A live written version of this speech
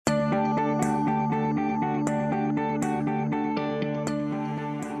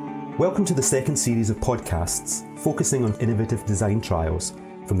Welcome to the second series of podcasts focusing on innovative design trials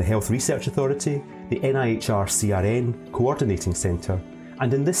from the Health Research Authority, the NIHR CRN Coordinating Centre,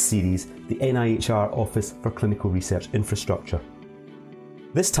 and in this series, the NIHR Office for Clinical Research Infrastructure.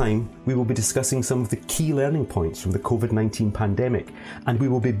 This time, we will be discussing some of the key learning points from the COVID-19 pandemic, and we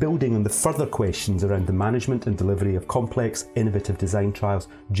will be building on the further questions around the management and delivery of complex, innovative design trials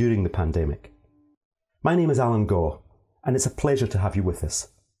during the pandemic. My name is Alan Gaw, and it's a pleasure to have you with us.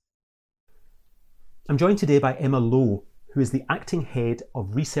 I'm joined today by Emma Lowe, who is the Acting Head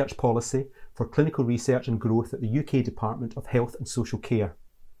of Research Policy for Clinical Research and Growth at the UK Department of Health and Social Care.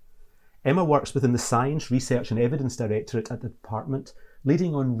 Emma works within the Science, Research and Evidence Directorate at the department,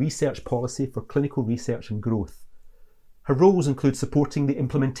 leading on research policy for clinical research and growth. Her roles include supporting the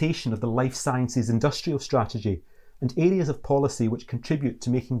implementation of the Life Sciences Industrial Strategy and areas of policy which contribute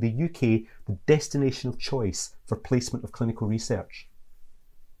to making the UK the destination of choice for placement of clinical research.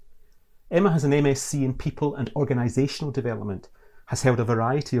 Emma has an MSc in People and Organisational Development, has held a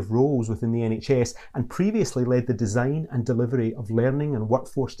variety of roles within the NHS and previously led the design and delivery of learning and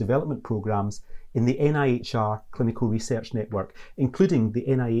workforce development programmes in the NIHR Clinical Research Network, including the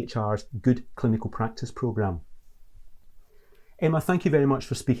NIHR's Good Clinical Practice programme. Emma, thank you very much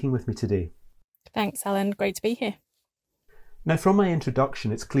for speaking with me today. Thanks, Alan. Great to be here. Now, from my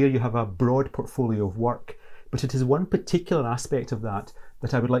introduction, it's clear you have a broad portfolio of work, but it is one particular aspect of that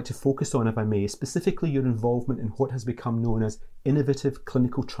I would like to focus on, if I may, specifically your involvement in what has become known as innovative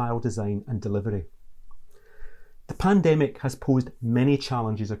clinical trial design and delivery. The pandemic has posed many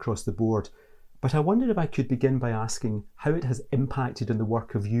challenges across the board, but I wondered if I could begin by asking how it has impacted on the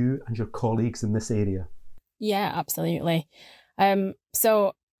work of you and your colleagues in this area. Yeah, absolutely.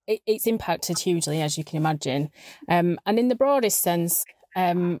 So it's impacted hugely, as you can imagine. And in the broadest sense,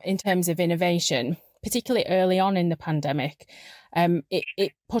 in terms of innovation, particularly early on in the pandemic,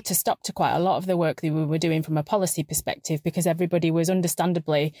 it put a stop to quite a lot of the work that we were doing from a policy perspective, because everybody was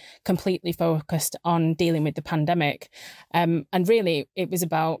understandably completely focused on dealing with the pandemic. And really, it was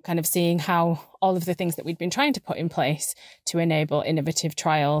about kind of seeing how all of the things that we'd been trying to put in place to enable innovative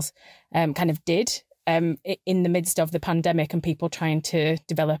trials kind of did in the midst of the pandemic and people trying to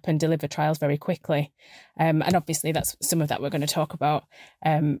develop and deliver trials very quickly. And obviously, that's some of that we're going to talk about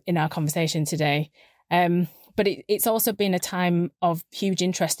in our conversation today. But it's also been a time of huge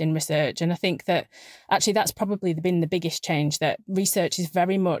interest in research. And I think that actually that's probably been the biggest change, that research is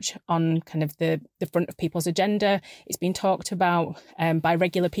very much on kind of the front of people's agenda. It's been talked about by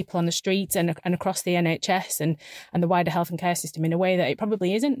regular people on the streets and across the NHS and the wider health and care system in a way that it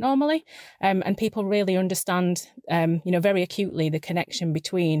probably isn't normally. And people really understand, very acutely the connection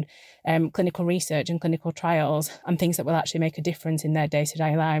between clinical research and clinical trials and things that will actually make a difference in their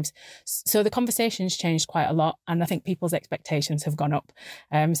day-to-day lives. So the conversation's changed quite a lot, and I think people's expectations have gone up.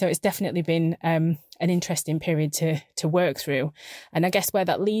 So it's definitely been an interesting period to work through. And I guess where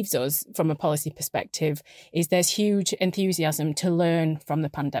that leaves us from a policy perspective is there's huge enthusiasm to learn from the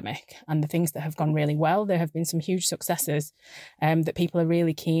pandemic and the things that have gone really well. There have been some huge successes that people are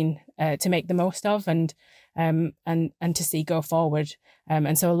really keen to make the most of and to see go forward.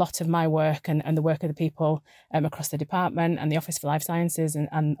 And so a lot of my work and the work of the people across the department and the Office for Life Sciences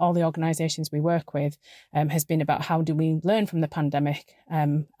and all the organisations we work with has been about how do we learn from the pandemic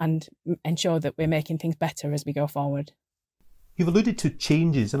and ensure that we're making things better as we go forward. You've alluded to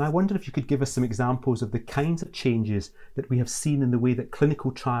changes, and I wonder if you could give us some examples of the kinds of changes that we have seen in the way that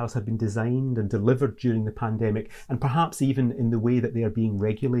clinical trials have been designed and delivered during the pandemic, and perhaps even in the way that they are being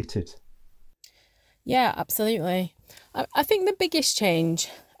regulated. Yeah, absolutely. I think the biggest change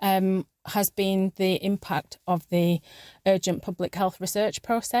has been the impact of the urgent public health research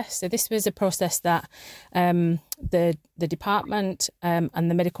process. So this was a process that the department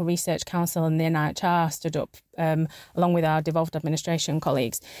and the Medical Research Council and the NIHR stood up along with our devolved administration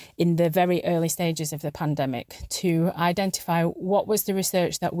colleagues in the very early stages of the pandemic to identify what was the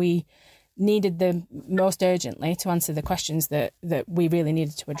research that we needed the most urgently to answer the questions that we really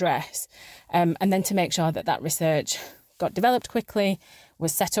needed to address, and then to make sure that research got developed quickly,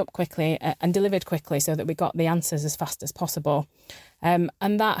 was set up quickly and delivered quickly so that we got the answers as fast as possible. And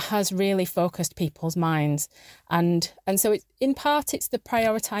that has really focused people's minds. And so in part, it's the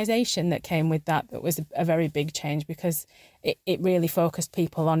prioritisation that came with that was a very big change, because it really focused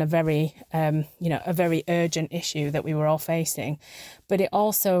people on a very urgent issue that we were all facing. But it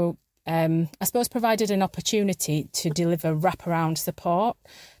also I suppose provided an opportunity to deliver wraparound support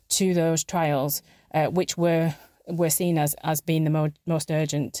to those trials, which were seen as being the most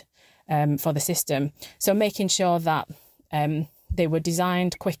urgent for the system. So making sure that they were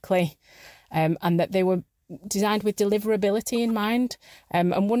designed quickly and that they were designed with deliverability in mind.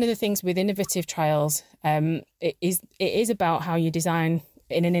 And one of the things with innovative trials, it is about how you design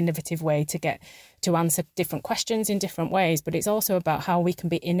in an innovative way to answer different questions in different ways, but it's also about how we can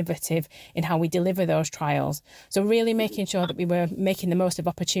be innovative in how we deliver those trials. So really making sure that we were making the most of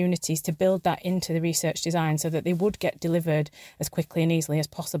opportunities to build that into the research design so that they would get delivered as quickly and easily as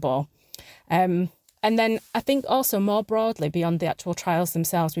possible. And then I think also more broadly beyond the actual trials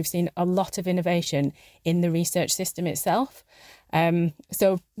themselves, we've seen a lot of innovation in the research system itself.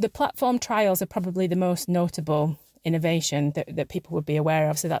 So the platform trials are probably the most notable innovation that people would be aware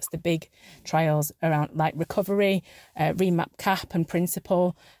of. So that's the big trials around like recovery, REMAP CAP and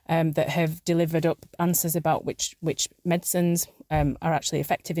Principle that have delivered up answers about which medicines are actually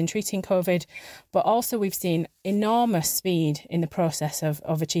effective in treating COVID. But also we've seen enormous speed in the process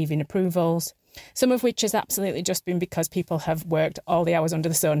of achieving approvals, some of which has absolutely just been because people have worked all the hours under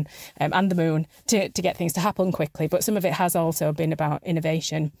the sun and the moon to get things to happen quickly. But some of it has also been about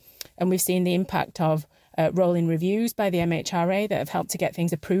innovation. And we've seen the impact of rolling reviews by the MHRA that have helped to get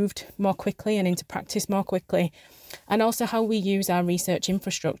things approved more quickly and into practice more quickly. And also how we use our research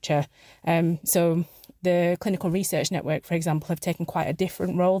infrastructure. So the Clinical Research Network, for example, have taken quite a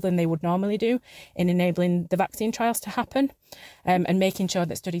different role than they would normally do in enabling the vaccine trials to happen and making sure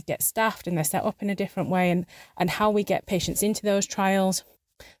that studies get staffed and they're set up in a different way and how we get patients into those trials.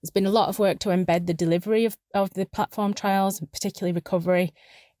 There's been a lot of work to embed the delivery of the platform trials, particularly recovery,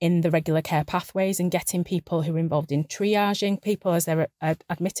 in the regular care pathways and getting people who are involved in triaging people as they're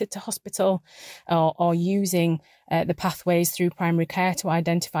admitted to hospital or using the pathways through primary care to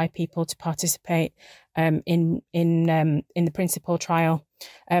identify people to participate in the Principle trial.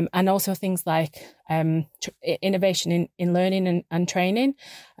 And also things like innovation in learning and training.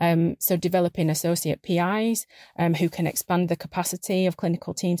 So developing associate PIs who can expand the capacity of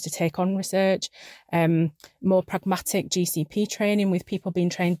clinical teams to take on research, more pragmatic GCP training with people being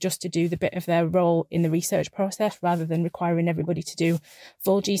trained just to do the bit of their role in the research process rather than requiring everybody to do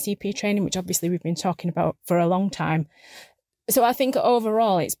full GCP training, which obviously we've been talking about for a long time. So I think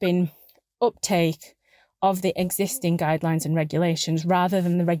overall it's been uptake of the existing guidelines and regulations rather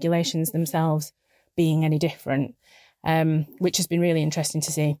than the regulations themselves being any different, which has been really interesting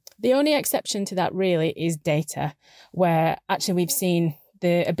to see. The only exception to that really is data, where actually we've seen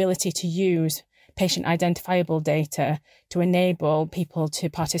the ability to use patient identifiable data to enable people to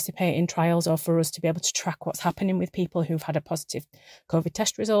participate in trials or for us to be able to track what's happening with people who've had a positive COVID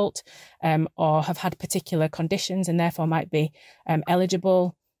test result or have had particular conditions and therefore might be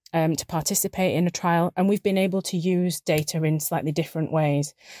eligible to participate in a trial. And we've been able to use data in slightly different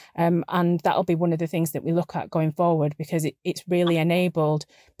ways. And that'll be one of the things that we look at going forward because it's really enabled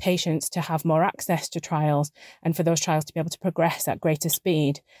patients to have more access to trials and for those trials to be able to progress at greater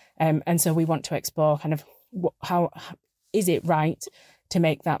speed. And so we want to explore kind of how is it right to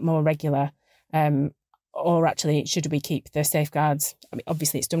make that more regular? Or actually, should we keep the safeguards? I mean,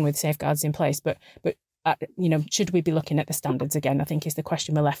 obviously it's done with safeguards in place, but should we be looking at the standards again, I think is the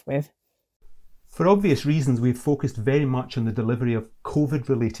question we're left with. For obvious reasons, we've focused very much on the delivery of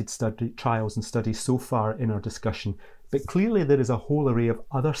COVID-related trials and studies so far in our discussion, but clearly there is a whole array of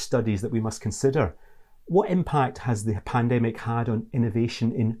other studies that we must consider. What impact has the pandemic had on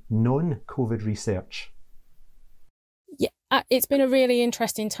innovation in non-COVID research? Yeah, it's been a really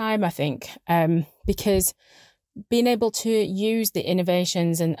interesting time, I think, because being able to use the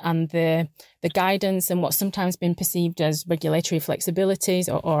innovations and the guidance and what's sometimes been perceived as regulatory flexibilities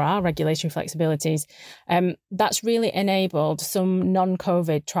or are regulatory flexibilities, that's really enabled some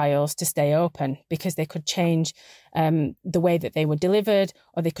non-COVID trials to stay open because they could change the way that they were delivered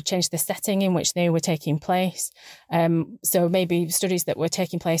or they could change the setting in which they were taking place. So maybe studies that were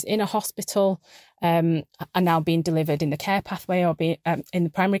taking place in a hospital are now being delivered in the care pathway or in the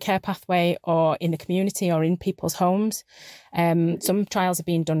primary care pathway or in the community or in people's homes. Some trials are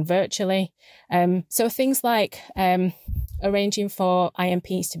being done virtually. So things like arranging for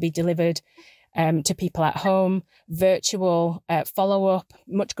IMPs to be delivered to people at home, virtual follow-up,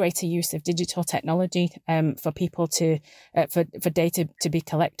 much greater use of digital technology for people for data to be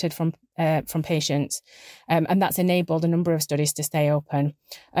collected from patients, and that's enabled a number of studies to stay open.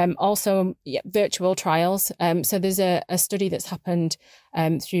 Also, virtual trials. So there's a study that's happened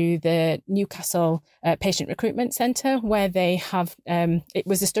through the Newcastle Patient Recruitment Centre, where they have it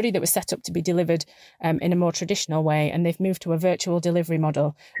was a study that was set up to be delivered in a more traditional way, and they've moved to a virtual delivery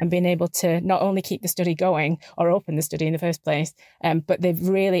model and been able to not only keep the study going or open the study in the first place, but they've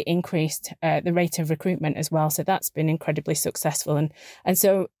really increased the rate of recruitment as well. So that's been incredibly successful, and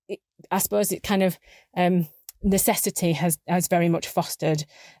so I suppose it kind of necessity has very much fostered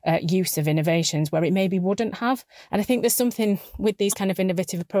use of innovations where it maybe wouldn't have. And I think there's something with these kind of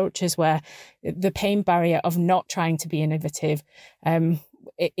innovative approaches where the pain barrier of not trying to be innovative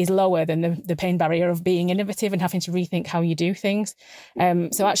is lower than the pain barrier of being innovative and having to rethink how you do things.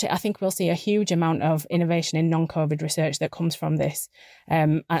 So actually, I think we'll see a huge amount of innovation in non-COVID research that comes from this,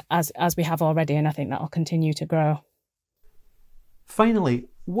 as we have already, and I think that will continue to grow. Finally,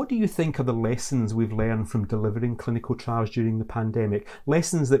 what do you think are the lessons we've learned from delivering clinical trials during the pandemic?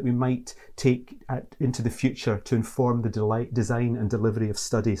 Lessons that we might take into the future to inform the design and delivery of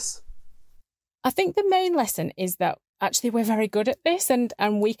studies? I think the main lesson is that actually we're very good at this, and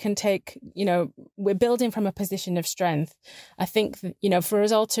we can take, we're building from a position of strength. I think, for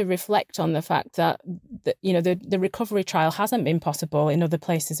us all to reflect on the fact that the recovery trial hasn't been possible in other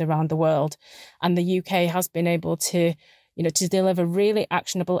places around the world, and the UK has been able to to deliver really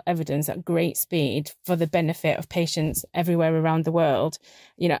actionable evidence at great speed for the benefit of patients everywhere around the world.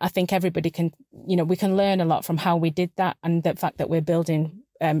 I think everybody can, we can learn a lot from how we did that and the fact that we're building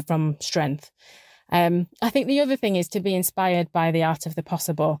from strength. I think the other thing is to be inspired by the art of the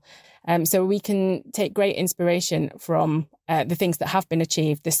possible. So we can take great inspiration from the things that have been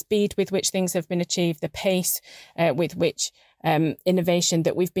achieved, the speed with which things have been achieved, the pace with which innovation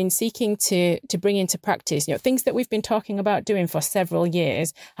that we've been seeking to bring into practice, things that we've been talking about doing for several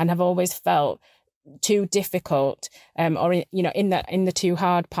years and have always felt too difficult, or in the too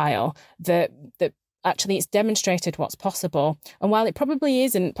hard pile, that actually it's demonstrated what's possible. And while it probably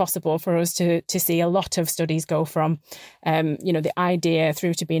isn't possible for us to see a lot of studies go from the idea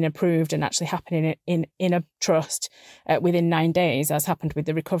through to being approved and actually happening in a trust within 9 days, as happened with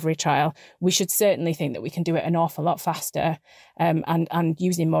the recovery trial, we should certainly think that we can do it an awful lot faster, and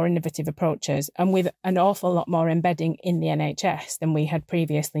using more innovative approaches, and with an awful lot more embedding in the NHS than we had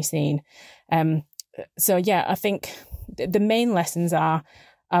previously seen. I think the main lessons are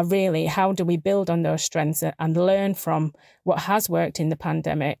really how do we build on those strengths and learn from what has worked in the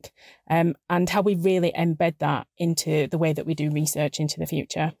pandemic, and how we really embed that into the way that we do research into the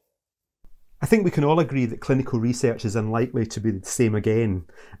future. I think we can all agree that clinical research is unlikely to be the same again,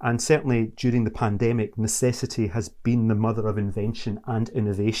 and certainly during the pandemic, necessity has been the mother of invention and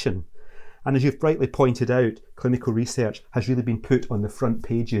innovation. And as you've rightly pointed out, clinical research has really been put on the front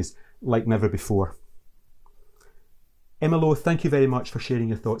pages like never before. Emma Lowe, thank you very much for sharing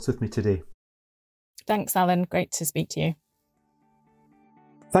your thoughts with me today. Thanks, Alan. Great to speak to you.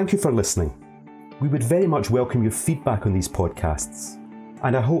 Thank you for listening. We would very much welcome your feedback on these podcasts,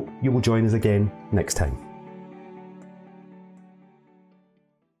 and I hope you will join us again next time.